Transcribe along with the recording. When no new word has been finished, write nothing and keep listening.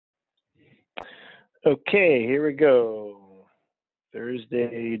Okay, here we go.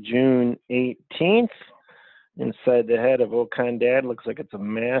 Thursday, June 18th. Inside the head of Ocon Dad. Looks like it's a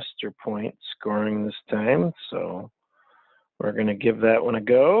master point scoring this time. So we're going to give that one a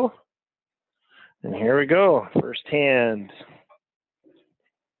go. And here we go. First hand.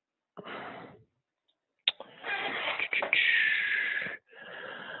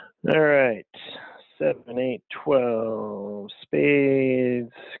 All right. 7, 8, 12.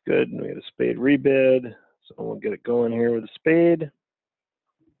 Spades. Good. We got a spade rebid. So we'll get it going here with a spade.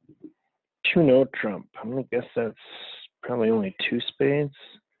 2 no trump. I'm going to guess that's probably only 2 spades.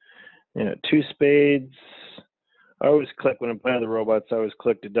 Yeah, 2 spades. I always click when I'm playing the robots. I always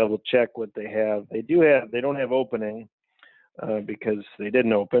click to double check what they have. They don't have opening because they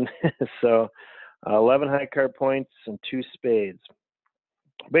didn't open. So 11 high card points and 2 spades.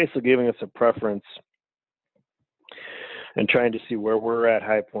 Basically giving us a preference and trying to see where we're at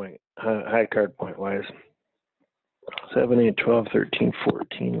high card point wise. 7, 8, 12, 13,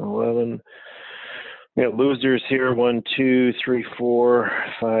 14, 11. We got losers here. 1, 2, 3, 4,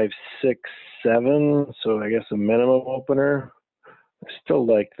 5, 6, 7. So I guess a minimum opener. I still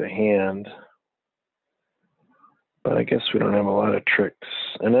like the hand, but I guess we don't have a lot of tricks.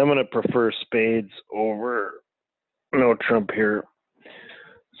 And I'm going to prefer spades over no trump here.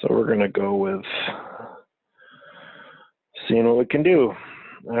 So we're going to go with seeing what we can do.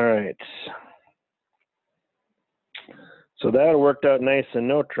 All right. So that worked out nice in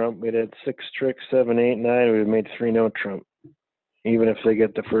no trump. We'd had 6 tricks, 7, 8, 9. We'd made 3 no trump. Even if they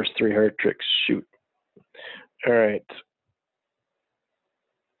get the first 3 heart tricks, shoot. All right.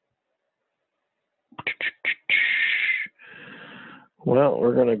 Well,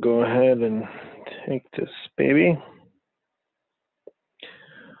 we're going to go ahead and take this baby.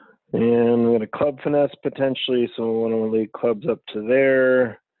 And we got a club finesse potentially, so we want to lead clubs up to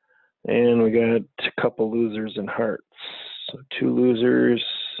there. And we got a couple losers in hearts. So 2 losers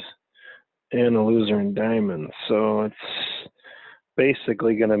and a loser in diamonds. So it's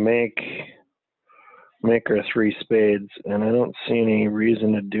basically going to make our 3 spades. And I don't see any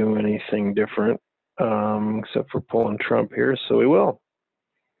reason to do anything different except for pulling trump here. So we will.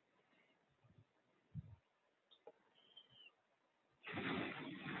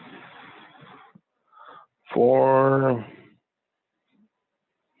 Four,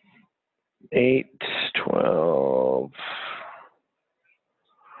 8, 12.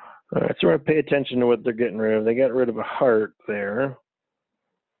 All right, so we're going to pay attention to what they're getting rid of. They got rid of a heart there.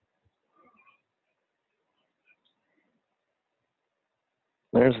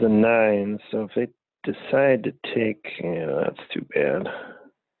 There's the 9. So if they decide to take, yeah, that's too bad.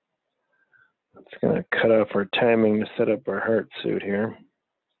 It's going to cut off our timing to set up our heart suit here.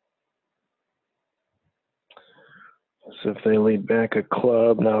 So if they lead back a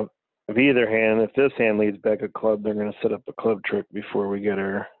club, now if this hand leads back a club, they're going to set up a club trick before we get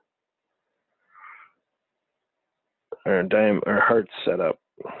our hearts set up.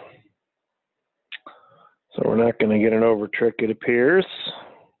 So we're not going to get an over trick, it appears.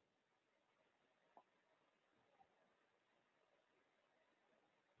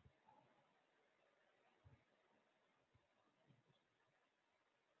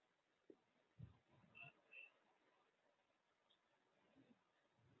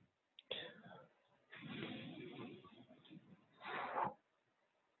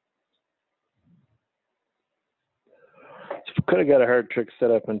 If we could have got a hard trick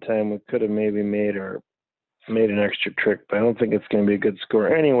set up in time, we could have maybe made an extra trick, but I don't think it's going to be a good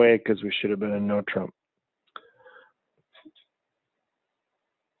score anyway because we should have been in no trump.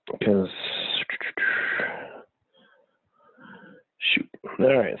 Because, shoot.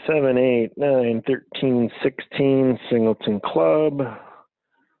 All right, 7, 8, 9, 13, 16, singleton club.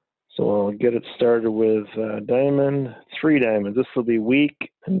 So we'll get it started with diamond, 3 diamonds. This will be weak,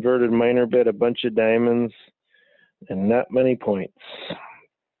 inverted minor bid, a bunch of diamonds, and not many points.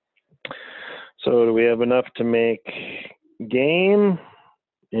 So do we have enough to make game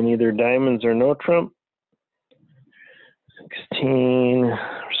in either diamonds or no trump? 16,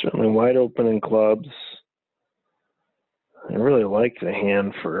 certainly wide open in clubs. I really like the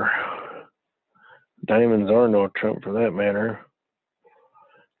hand for diamonds or no trump for that matter.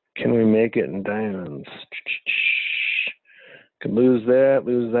 Can we make it in diamonds? Could lose that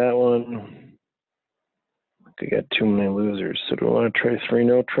one. We got too many losers. So do we want to try 3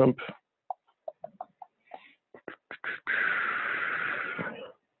 no trump?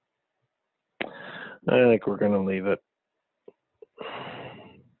 I think we're going to leave it.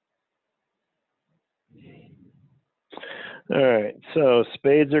 All right, so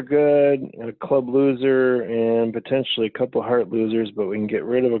spades are good, a club loser, and potentially a couple heart losers, but we can get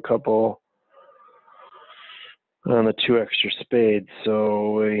rid of a couple on the 2 extra spades.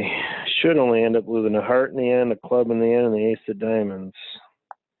 So we should only end up losing a heart in the end, a club in the end, and the ace of diamonds.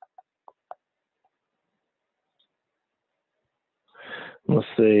 Unless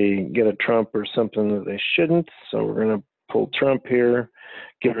they get a trump or something that they shouldn't. So we're going to pull trump here,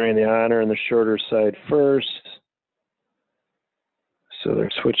 giving the honor on the shorter side first. So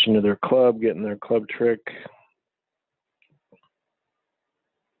they're switching to their club, getting their club trick.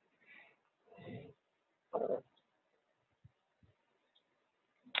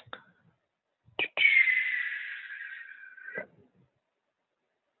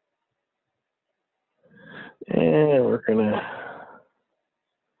 And we're going to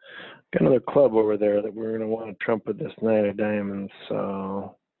got another club over there that we're going to want to trump with this 9 of diamonds.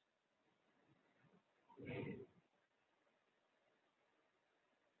 So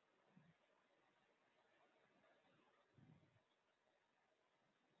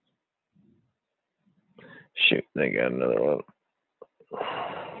shoot, they got another one.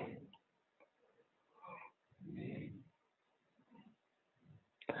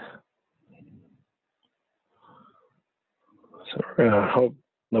 So we're going to hope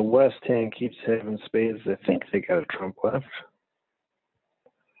the west hand keeps having spades. I think they got a trump left.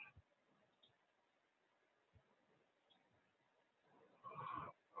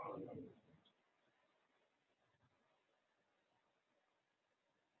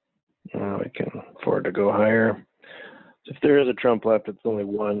 We can afford to go higher. So if there is a trump left, it's only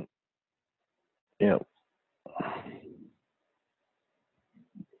one. Yeah.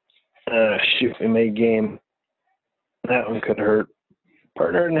 Shoot, we made game. That one could hurt.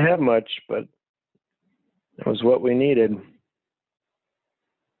 Partner didn't have much, but it was what we needed.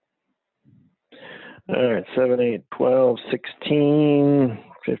 All right, 7, 8, 12, 16,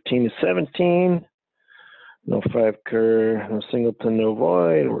 15 to 17. No 5 cur, no singleton, no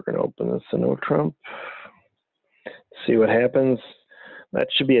void. We're going to open this to no trump. See what happens. That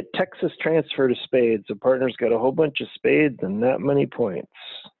should be a Texas transfer to spades. The partner's got a whole bunch of spades and not many points.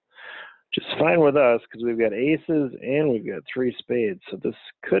 Just fine with us because we've got aces and we've got 3 spades. So this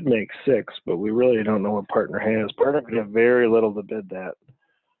could make 6, but we really don't know what partner has. Partner could have very little to bid that.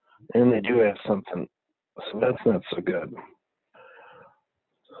 And they do have something. So that's not so good.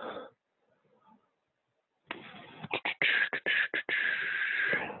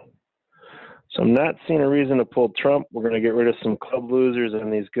 So I'm not seeing a reason to pull trump. We're going to get rid of some club losers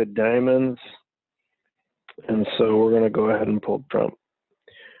and these good diamonds. And so we're going to go ahead and pull trump.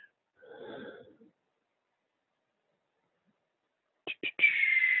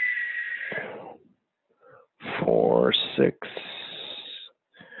 Four, 6.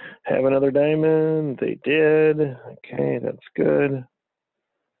 Have another diamond. They did. Okay, that's good.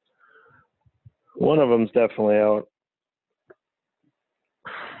 One of them's definitely out.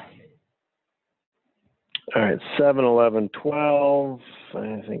 All right, 7, 11, 12.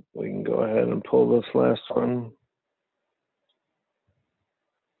 I think we can go ahead and pull this last one.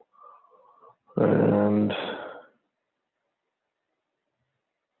 And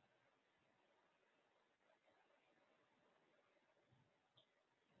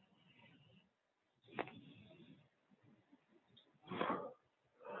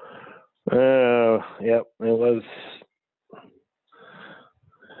yep, it was.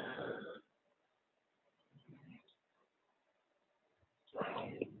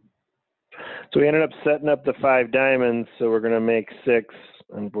 So we ended up setting up the 5 diamonds, so we're going to make 6,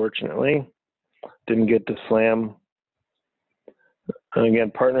 unfortunately. Didn't get to slam. And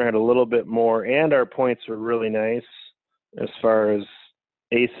again, partner had a little bit more, and our points were really nice as far as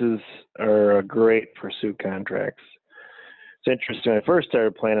aces are great for suit contracts. It's interesting. When I first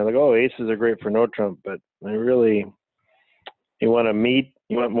started playing, I was like, oh, aces are great for no trump, but I really, you want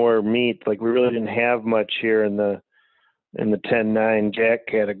more meat. Like we really didn't have much here in the 10-9 jack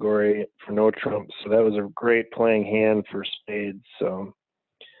category for no trump. So that was a great playing hand for spades. So,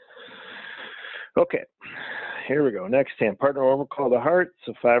 okay, here we go. Next hand, partner overcall the heart.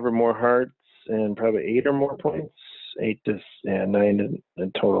 So 5 or more hearts and probably 8 or more points. 9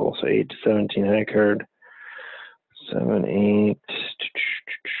 in total. So 8 to 17 high card. 7, 8,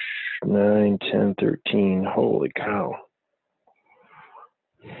 9, 10, 13. Holy cow.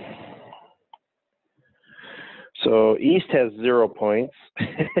 So East has 0 points.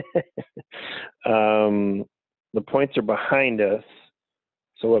 The points are behind us.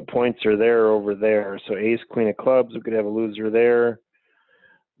 So what points are there over there? So ace, queen of clubs, we could have a loser there.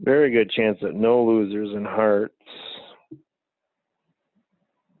 Very good chance that no losers in hearts.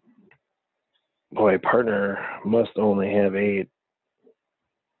 Boy, partner must only have 8.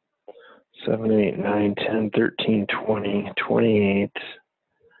 7, 8, 9, 10, 13, 20, 28.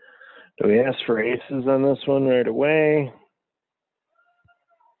 Do we ask for aces on this one right away?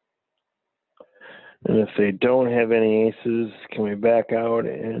 And if they don't have any aces, can we back out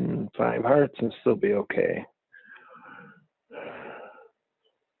in 5 hearts and still be okay?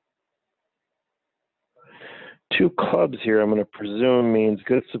 Two clubs here, I'm going to presume means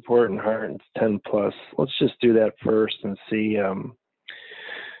good support and heart and 10 plus. Let's just do that first and see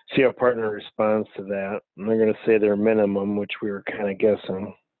how partner responds to that. And they're going to say their minimum, which we were kind of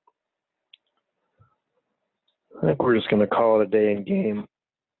guessing. I think we're just going to call it a day in game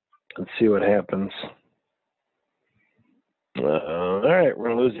and see what happens. All right, we're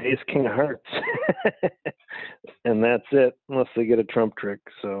going to lose ace, king of hearts. And that's it, unless they get a trump trick,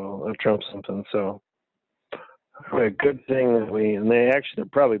 so a trump something. So a good thing that they're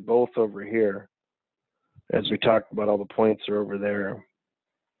probably both over here. As we talked about, all the points are over there.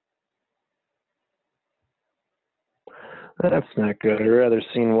 That's not good. I'd rather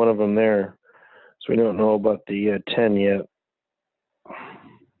seen one of them there. So we don't know about the 10 yet.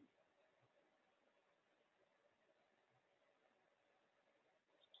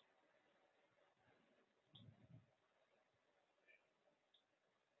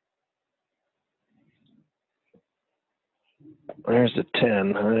 There's a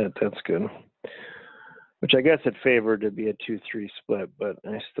 10. That's good. Which I guess it favored to be a 2-3 split, but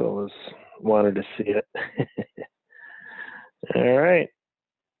I still wanted to see it. All right.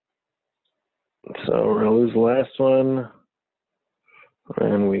 So we're going to lose the last one,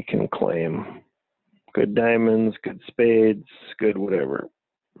 and we can claim. Good diamonds, good spades, good whatever.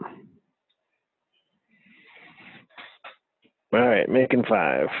 All right, making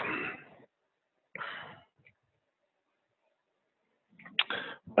 5.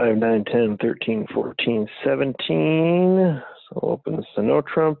 5, 9, 10, 13, 14, 17. So we'll open this to no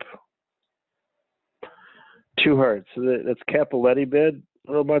trump. 2 hearts. So that's cappelletti bid,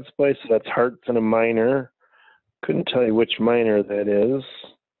 Robot's Place. So that's hearts and a minor. Couldn't tell you which minor that is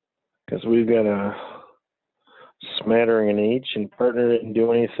because we've got a smattering in each, and partner didn't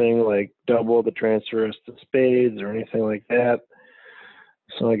do anything like double the transfer us to spades or anything like that.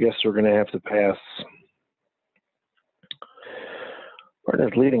 So I guess we're going to have to pass.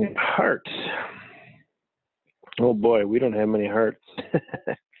 Partner's leading in hearts. Oh boy, we don't have many hearts.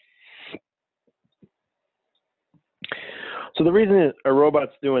 So the reason a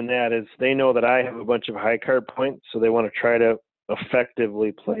robot's doing that is they know that I have a bunch of high card points, so they want to try to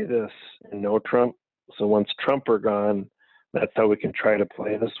effectively play this in no trump. So once trump are gone, that's how we can try to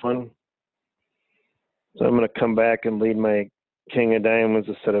play this one. So I'm going to come back and lead my king of diamonds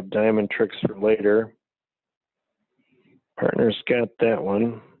to set up diamond tricks for later. Partner's got that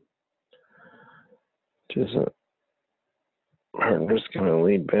one. Partner's going to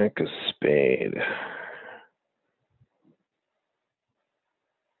lead back a spade.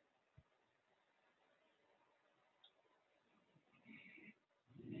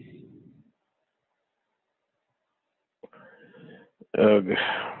 Ugh.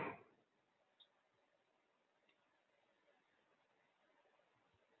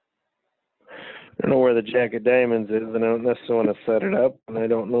 I don't know where the jack of diamonds is, and I don't necessarily want to set it up. And I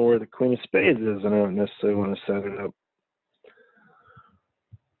don't know where the queen of spades is, and I don't necessarily want to set it up.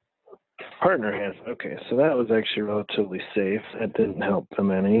 Partner has. Okay, so that was actually relatively safe. That didn't help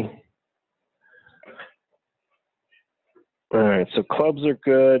them any. All right, so clubs are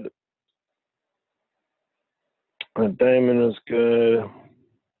good. A diamond is good.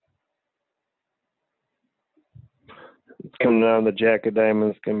 It's coming down. The jack of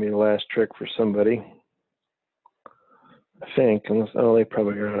diamonds is going to be the last trick for somebody. I think, unless, oh, they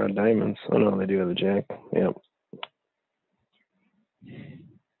probably are out of diamonds. Oh, no, they do have the jack. Yep.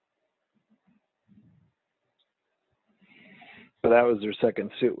 So that was their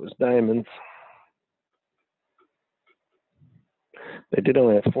second suit, was diamonds. They did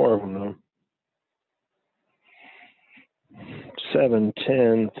only have 4 of them, though. 7,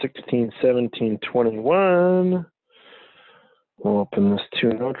 10, 16, 17, 21. We'll open this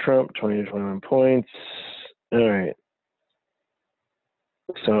to no trump, 20 to 21 points. All right.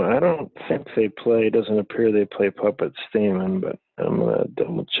 So I don't think they play, it doesn't appear they play puppet Stamen, but I'm going to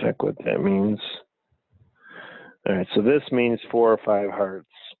double check what that means. All right, so this means 4 or 5 hearts.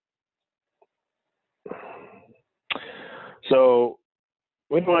 So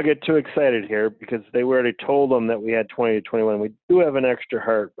we don't want to get too excited here because they already told them that we had 20 to 21. We do have an extra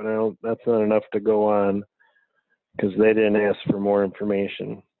heart, but that's not enough to go on because they didn't ask for more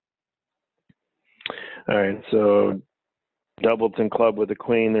information. All right, so Doubleton club with the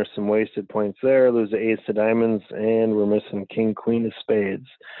queen. There's some wasted points there. Lose the ace of diamonds, and we're missing king, queen of spades.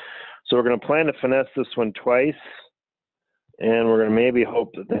 So we're going to plan to finesse this one twice And we're going to maybe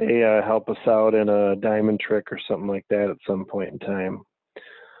hope that they help us out in a diamond trick or something like that at some point in time.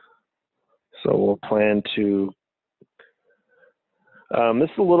 So we'll plan to, this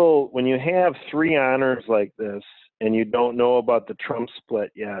is a little, when you have 3 honors like this and you don't know about the trump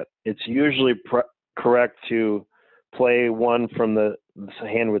split yet, it's usually correct to play one from the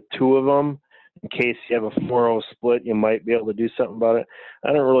hand with 2 of them. In case you have a 4-0 split, you might be able to do something about it.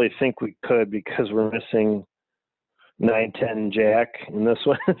 I don't really think we could because we're missing 9, 10, Jack in this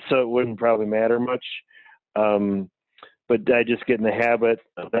one, so it wouldn't probably matter much. But I just get in the habit.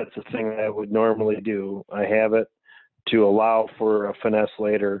 That's the thing that I would normally do. I have it to allow for a finesse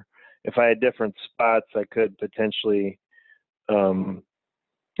later. If I had different spots, I could potentially, I'd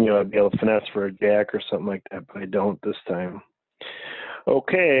be able to finesse for a Jack or something like that, but I don't this time.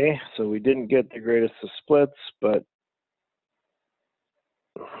 Okay, so we didn't get the greatest of splits, but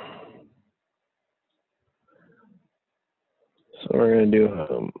so we're going to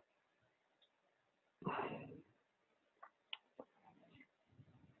do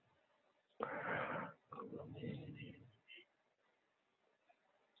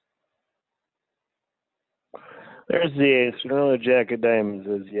there's the ace. We don't know what Jack of diamonds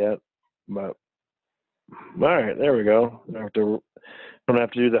is yet, but all right, there we go. Don't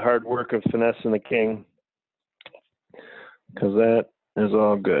have to do the hard work of finessing the king because that is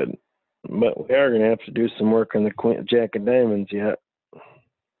all good. But we are going to have to do some work on the queen, Jack of diamonds yet,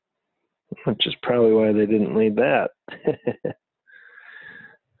 which is probably why they didn't lead that.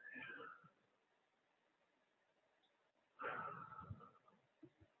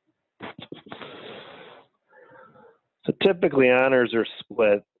 So typically honors are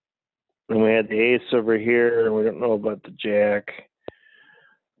split. And we had the ace over here, and we don't know about the Jack.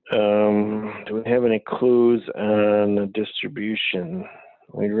 Do we have any clues on the distribution?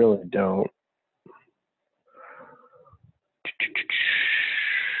 We really don't.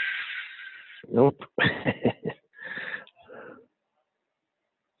 Nope.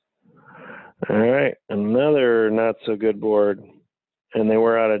 All right, another not so good board. And they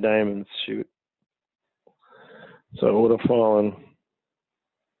were out of diamonds, shoot. So it would have fallen.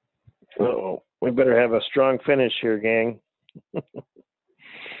 Uh-oh, we better have a strong finish here, gang.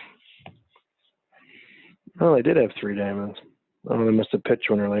 Oh, I did have 3 diamonds. Oh, I missed a pitch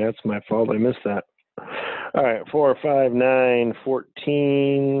one early. That's my fault. I missed that. All right, 4, 5, 9,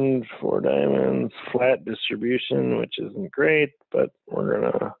 14, 4 diamonds, flat distribution, which isn't great, but we're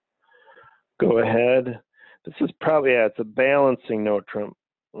going to go ahead. This is probably, it's a balancing no trump.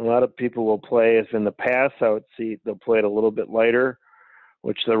 A lot of people will play, if in the pass out seat, they'll play it a little bit lighter,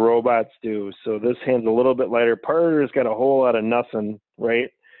 which the robots do. So this hand's a little bit lighter. Parter's got a whole lot of nothing, right?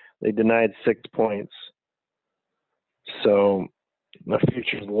 They denied 6 points. So the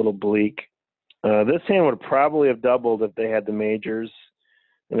future's a little bleak. This hand would probably have doubled if they had the majors.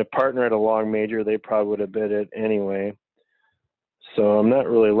 And if partner had a long major, they probably would have bid it anyway. So I'm not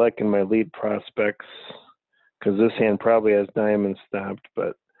really liking my lead prospects because this hand probably has diamonds stopped,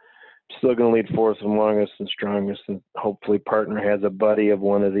 but still going to lead fourth and longest and strongest, and hopefully partner has a buddy of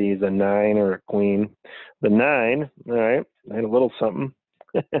one of these, a 9 or a queen. The 9, all right, I had a little something.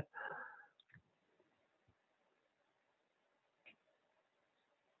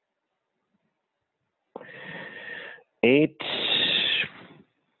 8.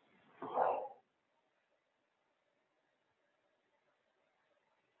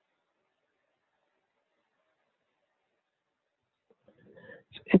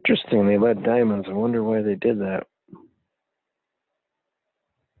 It's interesting they led diamonds. I wonder why they did that.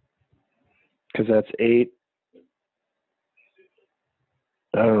 Because that's 8.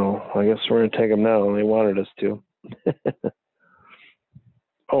 I don't know. I guess we're going to take them now. They wanted us to.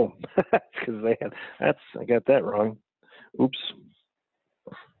 Oh, that's because they had. I got that wrong. Oops.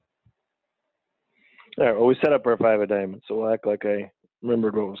 All right, well, we set up our 5 of diamonds, so we'll act like I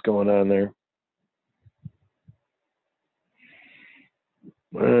remembered what was going on there.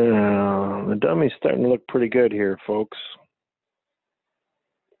 The dummy's starting to look pretty good here, folks.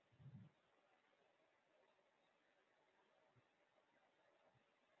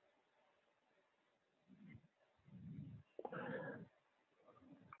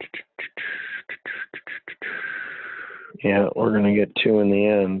 Yeah, we're going to get 2 in the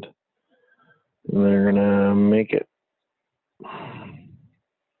end. And they're going to make it.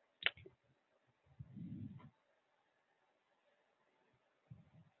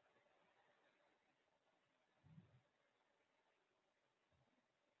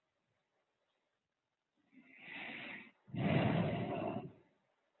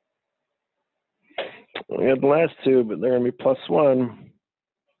 We had the last 2, but they're going to be +1.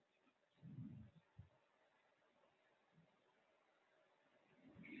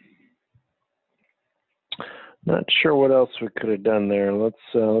 Not sure what else we could have done there. Let's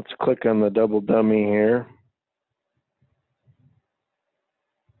click on the double dummy here.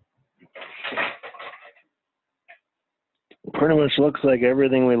 Pretty much looks like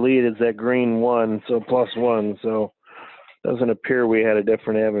everything we lead is that green 1, so +1. So doesn't appear we had a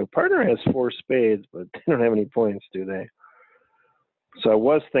different avenue. Partner has 4 spades, but they don't have any points, do they? So I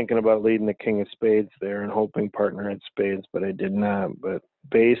was thinking about leading the king of spades there and hoping partner had spades, but I did not. But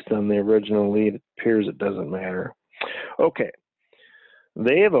based on the original lead, it appears it doesn't matter. Okay.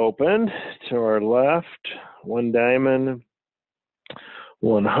 They have opened to our left, 1 diamond,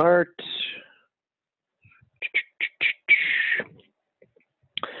 1 heart.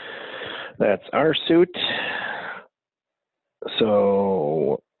 That's our suit.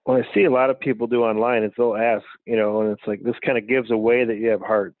 So what I see a lot of people do online is they'll ask, and it's like this kind of gives away that you have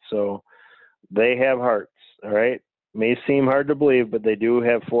hearts. So they have hearts, all right? May seem hard to believe, but they do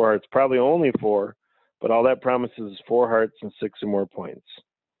have 4 hearts, probably only 4, but all that promises is 4 hearts and 6 or more points.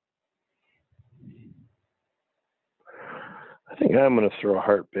 I think I'm going to throw a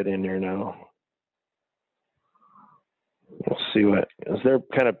heart bit in there now. We'll see what, as they're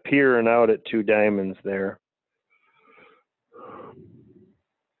kind of peering out at 2 diamonds there.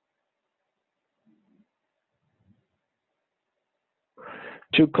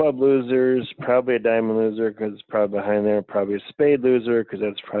 Two club losers, probably a diamond loser because it's probably behind there, probably a spade loser because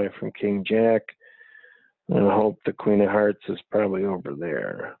that's probably from King Jack. And I hope the Queen of Hearts is probably over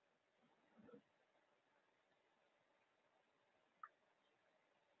there.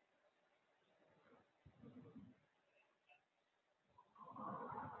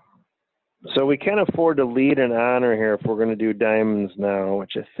 So we can't afford to lead an honor here if we're going to do diamonds now,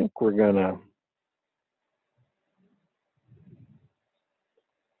 which I think we're going to.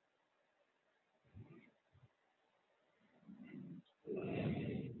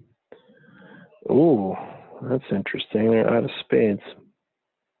 Ooh, that's interesting. They're out of spades.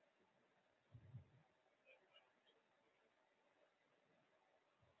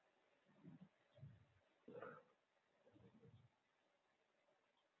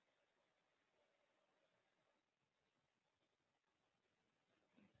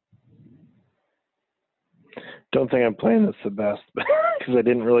 Don't think I'm playing this the best because I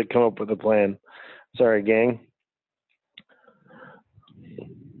didn't really come up with a plan. Sorry, gang.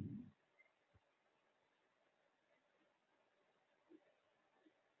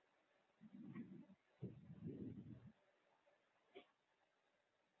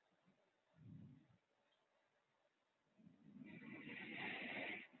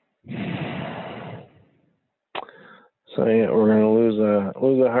 So yeah, we're going to lose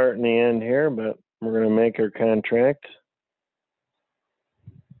a heart in the end here, but we're going to make our contract.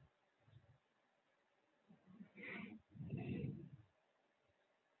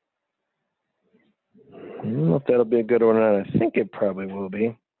 I don't know if that'll be a good one or not. I think it probably will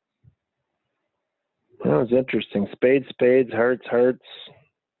be. That was interesting. Spades, spades, hearts, hearts.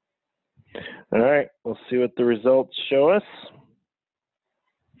 All right, we'll see what the results show us.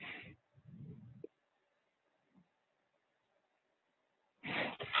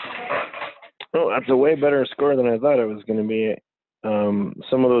 Oh, that's a way better score than I thought it was going to be.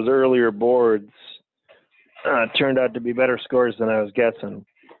 Some of those earlier boards turned out to be better scores than I was guessing.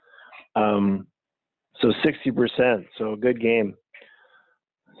 So 60%, so a good game.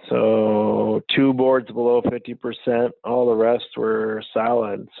 So 2 boards below 50%. All the rest were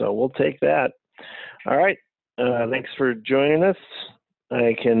solid. So we'll take that. All right. Thanks for joining us.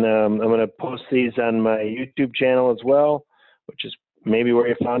 I'm going to post these on my YouTube channel as well, which is maybe where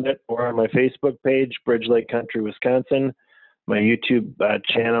you found it, or on my Facebook page, Bridge Lake Country, Wisconsin. My YouTube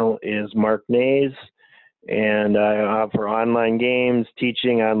channel is Mark Nays, and I offer online games,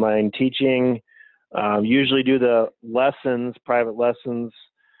 online teaching. Usually do the lessons, private lessons,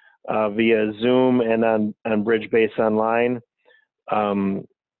 via Zoom and on Bridge Base Online,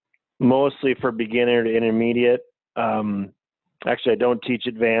 mostly for beginner to intermediate. Actually, I don't teach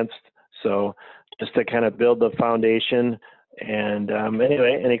advanced, so just to kind of build the foundation. And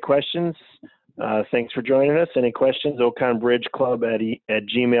anyway, any questions? Thanks for joining us. Any questions?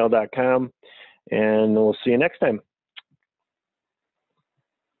 oconbridgeclub@gmail.com, and we'll see you next time.